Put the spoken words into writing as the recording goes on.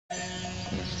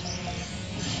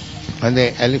When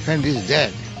the elephant is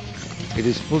dead, it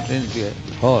is put into a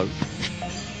hole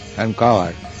and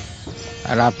covered.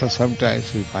 And after some time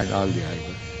we find all the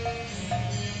organs,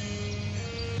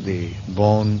 the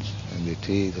bones and the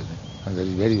teeth, and that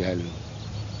is very valuable.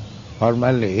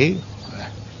 Formerly,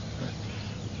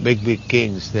 big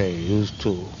kings, they used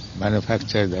to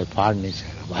manufacture their furniture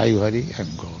of ivory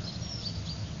and gold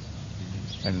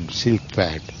and silk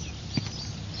pad.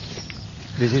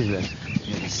 This is like,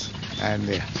 Yes. and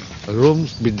the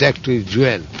rooms bedecked with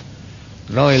jewel,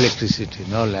 no electricity,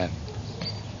 no lamp.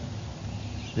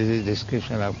 This is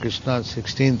description of Krishna's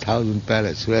 16,000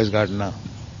 palace. Who has got now?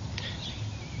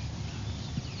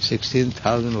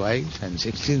 16,000 wives and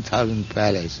 16,000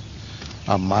 palace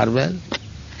of marble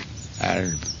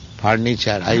and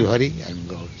furniture, ivory and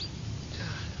gold.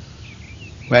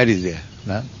 Where is there?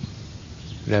 No?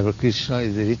 Therefore Krishna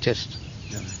is the richest.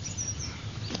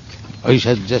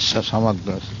 Aishajyasya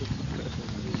samagras.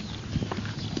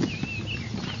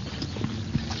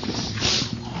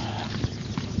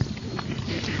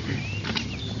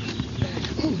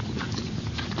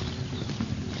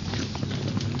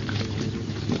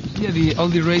 Yeah, all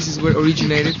the races were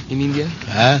originated in India.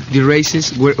 Huh? The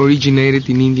races were originated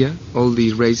in India. All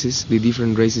the races, the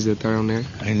different races that are on there.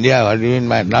 India, what do you mean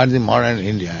by not the modern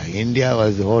India? India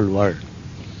was the whole world.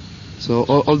 So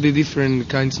all the different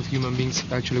kinds of human beings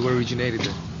actually were originated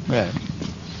there. Yeah.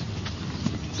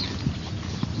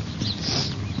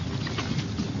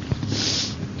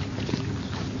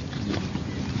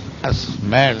 As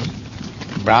man,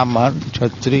 Brahman,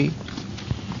 Kshatri,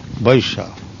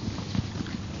 Vaishya.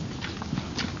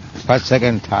 First,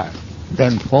 second, third.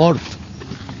 Then fourth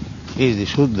is the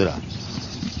Shudra.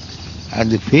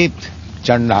 And the fifth,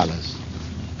 Chandalas.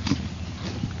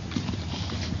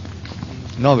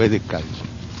 No Vedic culture.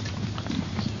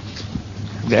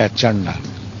 They are Chandal.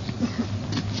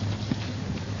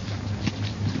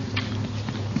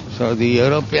 So the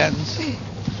Europeans,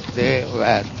 they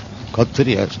were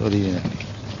Kshatriyas originally.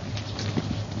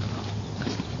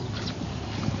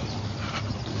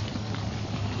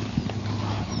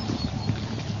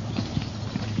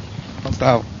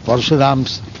 After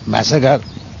Parshuram's massacre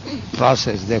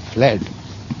process, they fled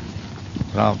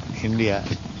from India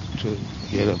to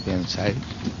European side.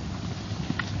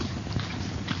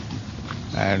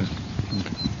 And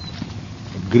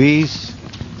Greece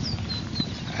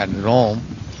and Rome,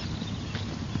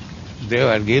 they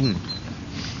were given,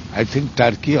 I think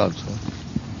Turkey also,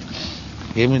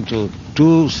 given to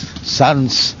two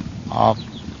sons of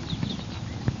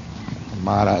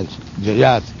Maharaj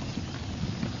Jayati.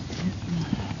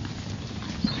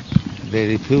 They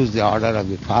refused the order of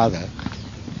the father.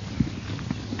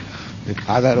 The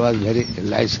father was very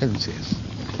licentious.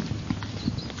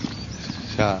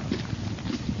 So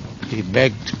he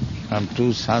begged from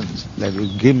two sons that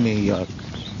you give me your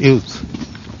youth.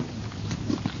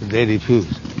 They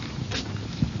refused.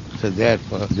 So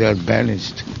therefore they are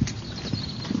banished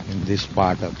in this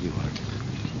part of the world.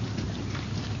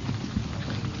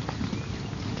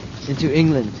 Into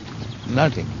England.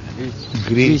 Nothing.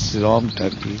 Greece, Rome,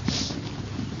 Turkey.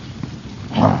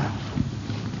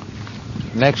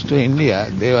 Next to India,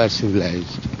 they were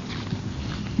civilized.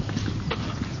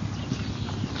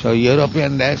 So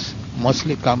European race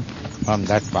mostly come from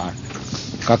that part.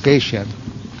 Caucasian,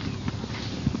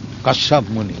 Kashyap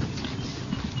Muni.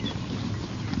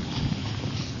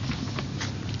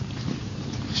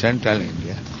 Central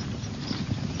India.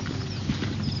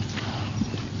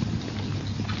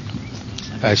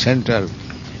 Central,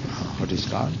 what is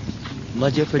called?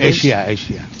 Madhya Pradesh.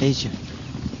 Asia. Asia.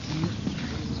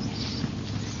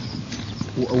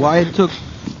 Why it took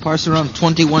Parshuram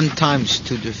 21 times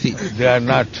to defeat? They are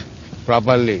not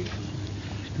properly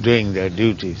doing their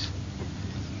duties.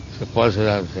 So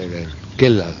Parshuram said,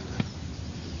 kill us.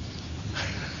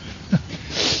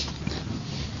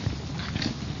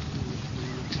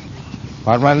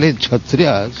 Formerly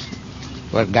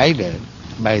Kshatriyas were guided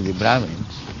by the Brahmins,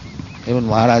 even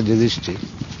Maharaj Yudhishthira.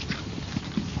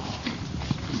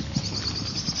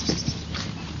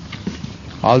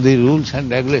 All the rules and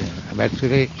regulations.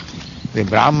 Actually, the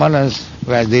Brahmanas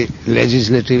were the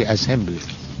legislative assembly.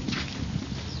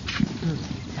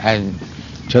 And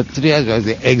Kshatriyas were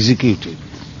the executive.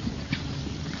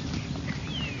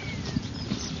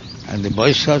 And the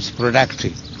Vaishyas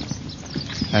productive.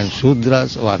 And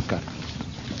Shudras worker.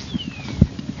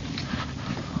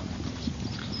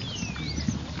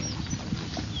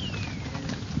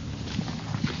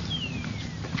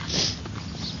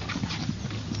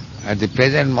 At the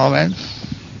present moment,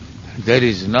 there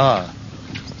is no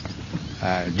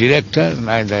director,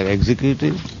 neither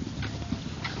executive.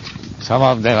 Some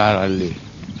of them are only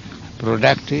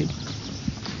productive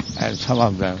and some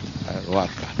of them are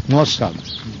worker. Most of them.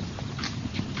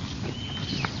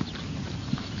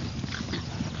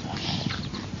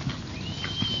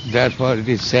 Therefore it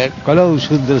is said, Kalau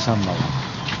Shuddha Sambhava.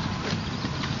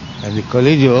 And the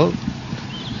Kali Yuga,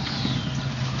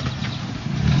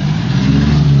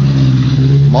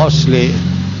 mostly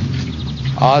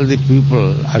all the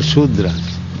people are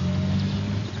Shudras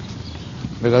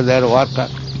because they are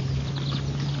workers.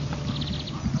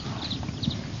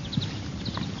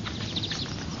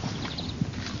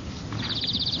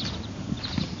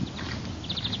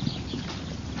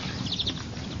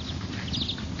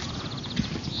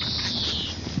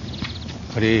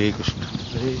 Hare Krishna.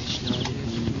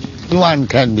 One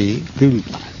can be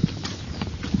purified.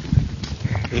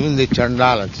 Even the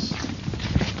Chandalas.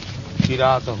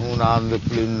 Kirata hunanda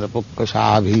pulinda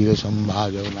pukkasabhira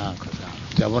sambhajavana khasa.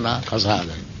 Javana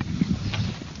khasada.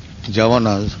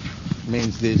 Javanas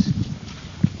means this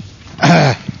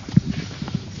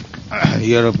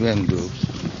European groups.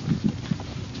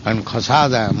 And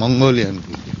khasada, Mongolian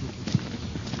people.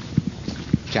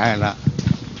 China,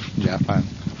 Japan.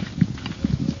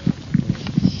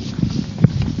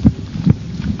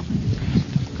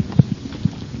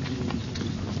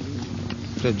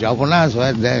 So Javanas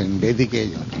were there in Vedic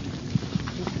age.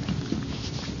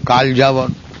 Kal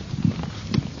Javan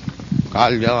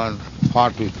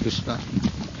fought with Krishna.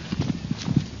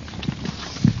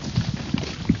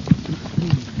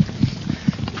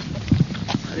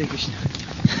 Hare Krishna.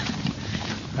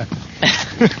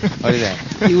 What is that?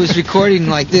 He was recording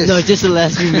like this. No, just the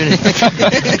last few minutes.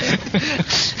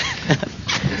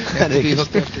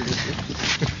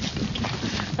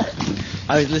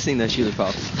 I was listening to Srila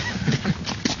Prabhupada.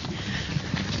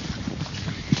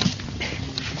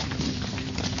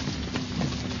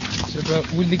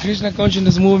 Will the Krishna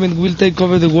consciousness movement will take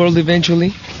over the world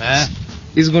eventually?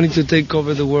 Is going to take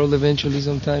over the world eventually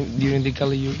sometime during the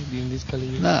Kali Yuga, during this Kali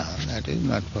Yuga? No, that is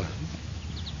not possible.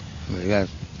 Because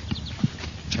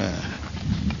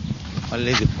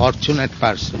only the fortunate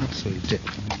persons will take.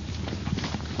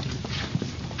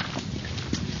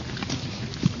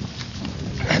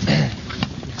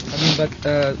 But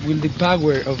will the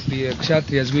power of the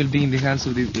Kshatriyas will be in the hands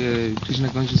of the Krishna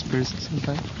conscious person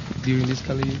sometime during this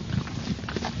Kali Yuga?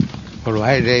 For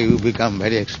why day you become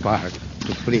very expert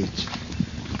to preach?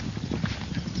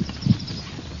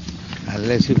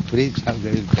 Unless you preach, how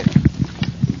they will take?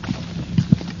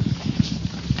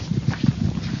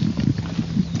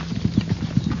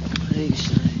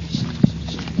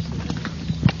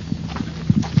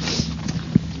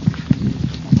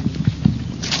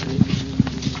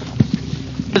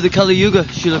 The Kali Yuga,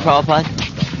 Srila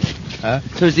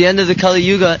Prabhupada. Towards the end of the Kali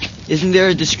Yuga, isn't there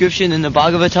a description in the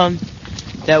Bhagavatam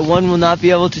that one will not be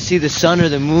able to see the sun or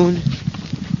the moon?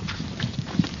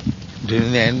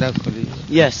 During the end of Kali Yuga?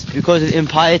 Yes, because of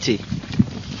impiety.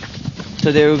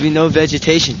 So there will be no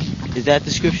vegetation. Is that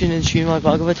description in Srimad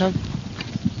Bhagavatam?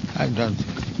 I don't think.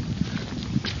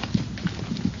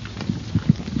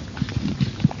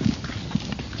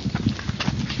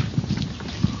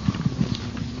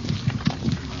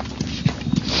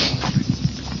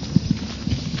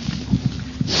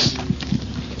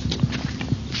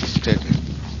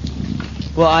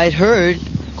 Well, I had heard,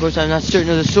 of course I'm not certain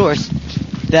of the source,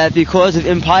 that because of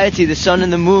impiety, the sun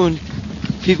and the moon,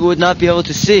 people would not be able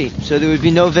to see. So there would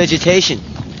be no vegetation.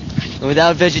 And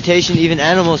without vegetation, even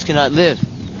animals cannot live.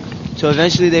 So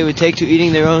eventually they would take to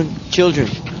eating their own children.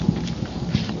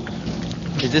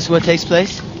 Is this what takes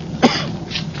place?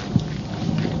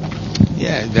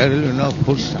 Yeah, there will be no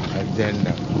food stuff at the end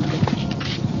of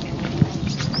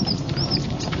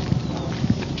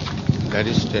it. That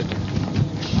is stated.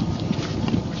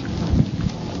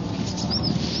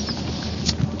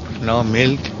 No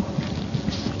milk,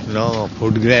 no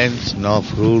food grains, no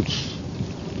fruits,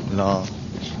 no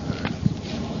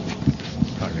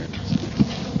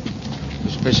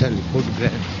especially food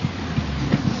grains.